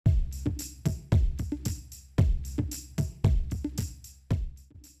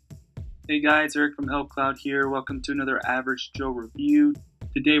Hey guys, Eric from HelpCloud here. Welcome to another Average Joe review.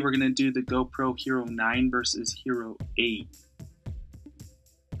 Today we're going to do the GoPro Hero 9 versus Hero 8.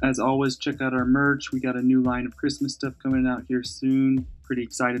 As always, check out our merch. We got a new line of Christmas stuff coming out here soon. Pretty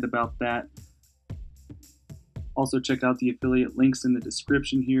excited about that. Also check out the affiliate links in the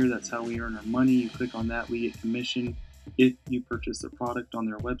description here. That's how we earn our money. You click on that, we get commission if you purchase a product on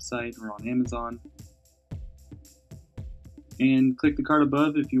their website or on Amazon. And click the card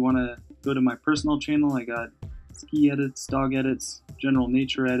above if you want to go to my personal channel. I got ski edits, dog edits, general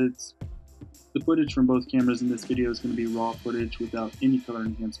nature edits. The footage from both cameras in this video is going to be raw footage without any color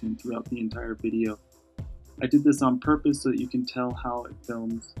enhancement throughout the entire video. I did this on purpose so that you can tell how it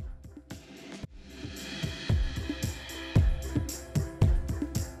films.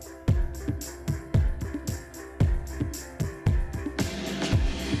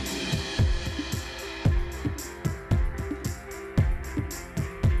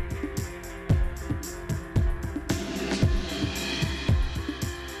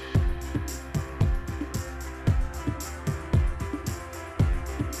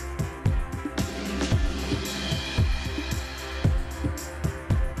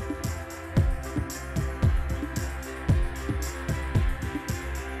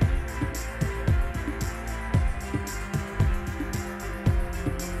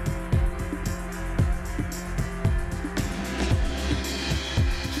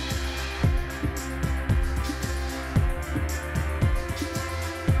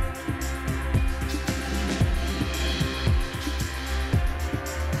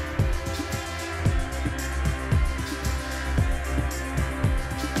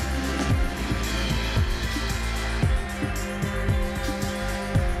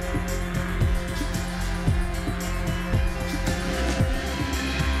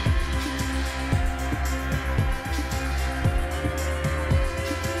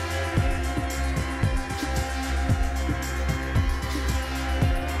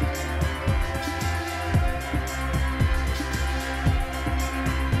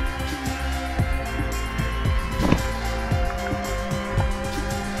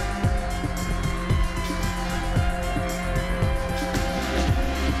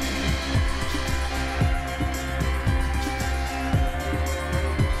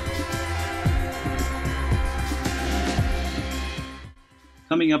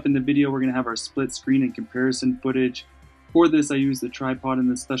 Coming up in the video, we're going to have our split screen and comparison footage. For this, I use the tripod and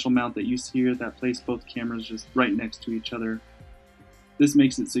the special mount that you see here that place both cameras just right next to each other. This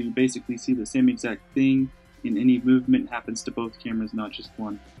makes it so you basically see the same exact thing, and any movement happens to both cameras, not just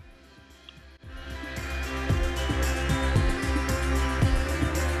one.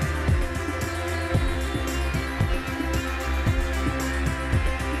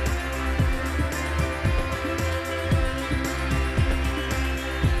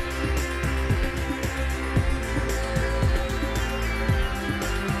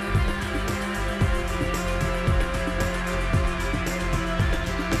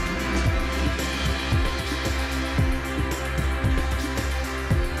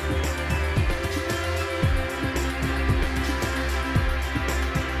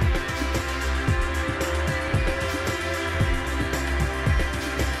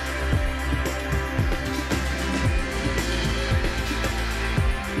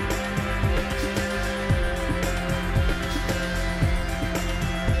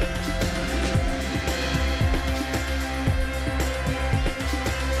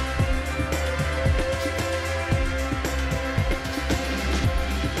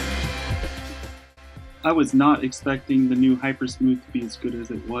 I was not expecting the new HyperSmooth to be as good as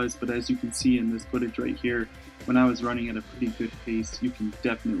it was, but as you can see in this footage right here, when I was running at a pretty good pace, you can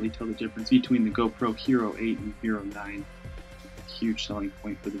definitely tell the difference between the GoPro Hero 8 and Hero 9. Huge selling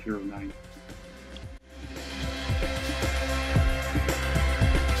point for the Hero 9.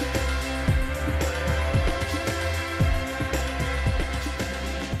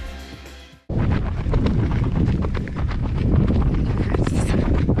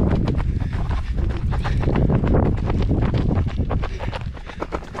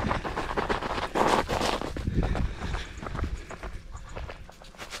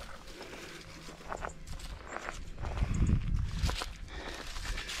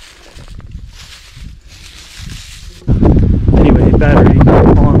 Battery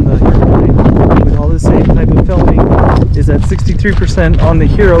on the Hero9 with all the same type of filming is at 63%. On the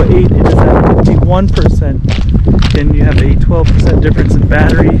Hero 8 it is at 51%. Then you have a 12% difference in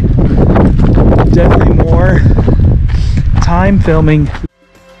battery. Definitely more time filming.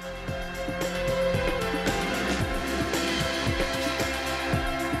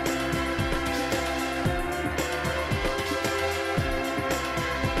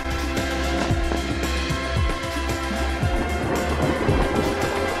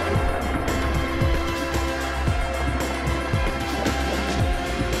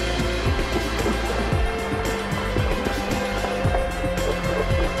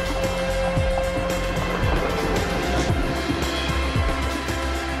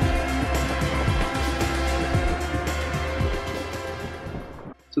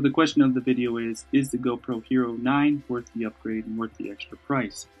 So the question of the video is the GoPro Hero 9 worth the upgrade and worth the extra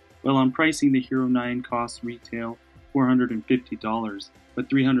price? Well, on pricing, the Hero 9 costs retail $450, but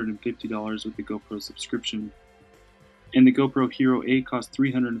 $350 with the GoPro subscription. And the GoPro Hero 8 costs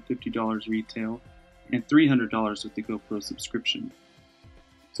 $350 retail and $300 with the GoPro subscription.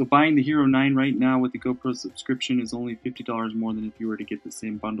 So buying the Hero 9 right now with the GoPro subscription is only $50 more than if you were to get the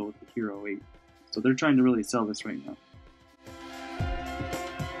same bundle with the Hero 8. So they're trying to really sell this right now.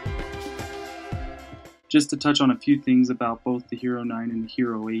 Just to touch on a few things about both the Hero 9 and the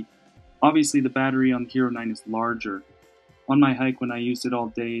Hero 8. Obviously the battery on the Hero 9 is larger. On my hike when I used it all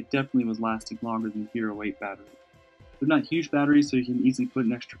day, it definitely was lasting longer than the Hero 8 battery. They're not huge batteries, so you can easily put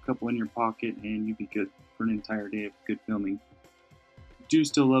an extra couple in your pocket and you'd be good for an entire day of good filming. I do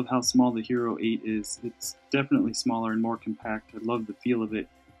still love how small the Hero 8 is. It's definitely smaller and more compact. I love the feel of it.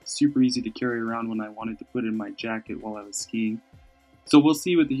 It's super easy to carry around when I wanted to put in my jacket while I was skiing. So we'll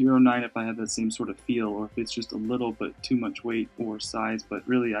see with the Hero 9 if I have that same sort of feel or if it's just a little bit too much weight or size, but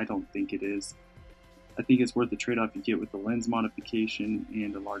really I don't think it is. I think it's worth the trade-off you get with the lens modification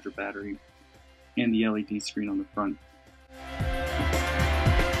and a larger battery and the LED screen on the front.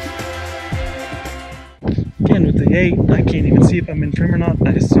 Again, with the 8, I can't even see if I'm in frame or not.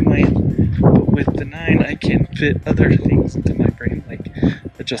 I assume I am. But with the 9, I can fit other things into my frame, like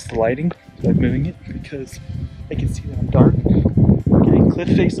adjust the lighting by moving it, because I can see that I'm dark. Getting cliff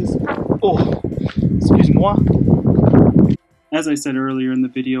faces. Oh, excuse-moi. As I said earlier in the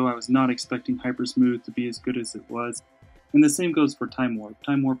video, I was not expecting HyperSmooth to be as good as it was. And the same goes for TimeWarp.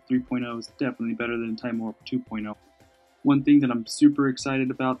 TimeWarp 3.0 is definitely better than TimeWarp 2.0. One thing that I'm super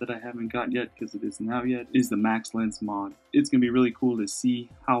excited about that I haven't got yet, because it isn't out yet, is the Max Lens mod. It's going to be really cool to see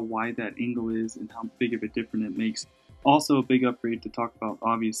how wide that angle is and how big of a difference it makes. Also a big upgrade to talk about,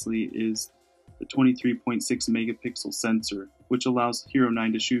 obviously, is the 23.6 megapixel sensor, which allows Hero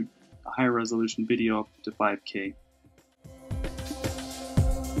 9 to shoot a higher resolution video up to 5K.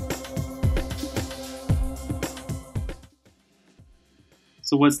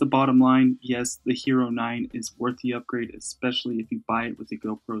 So what's the bottom line? Yes, the Hero 9 is worth the upgrade, especially if you buy it with the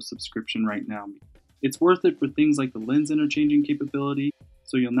GoPro subscription right now. It's worth it for things like the lens interchanging capability,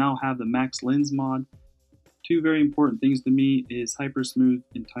 so you'll now have the Max Lens mod. Two very important things to me is HyperSmooth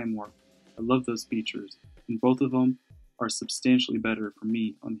and TimeWarp. I love those features, and both of them are substantially better for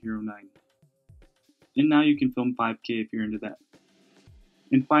me on the Hero 9. And now you can film 5K if you're into that.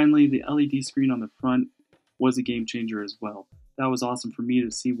 And finally, the LED screen on the front was a game changer as well. That was awesome for me to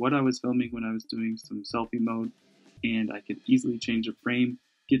see what I was filming when I was doing some selfie mode, and I could easily change the frame,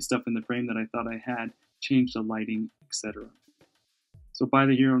 get stuff in the frame that I thought I had, change the lighting, etc. So buy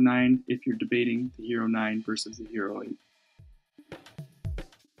the Hero 9 if you're debating the Hero 9 versus the Hero 8.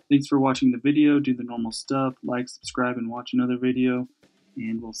 Thanks for watching the video. Do the normal stuff, like, subscribe, and watch another video,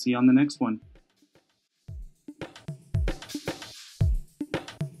 and we'll see you on the next one.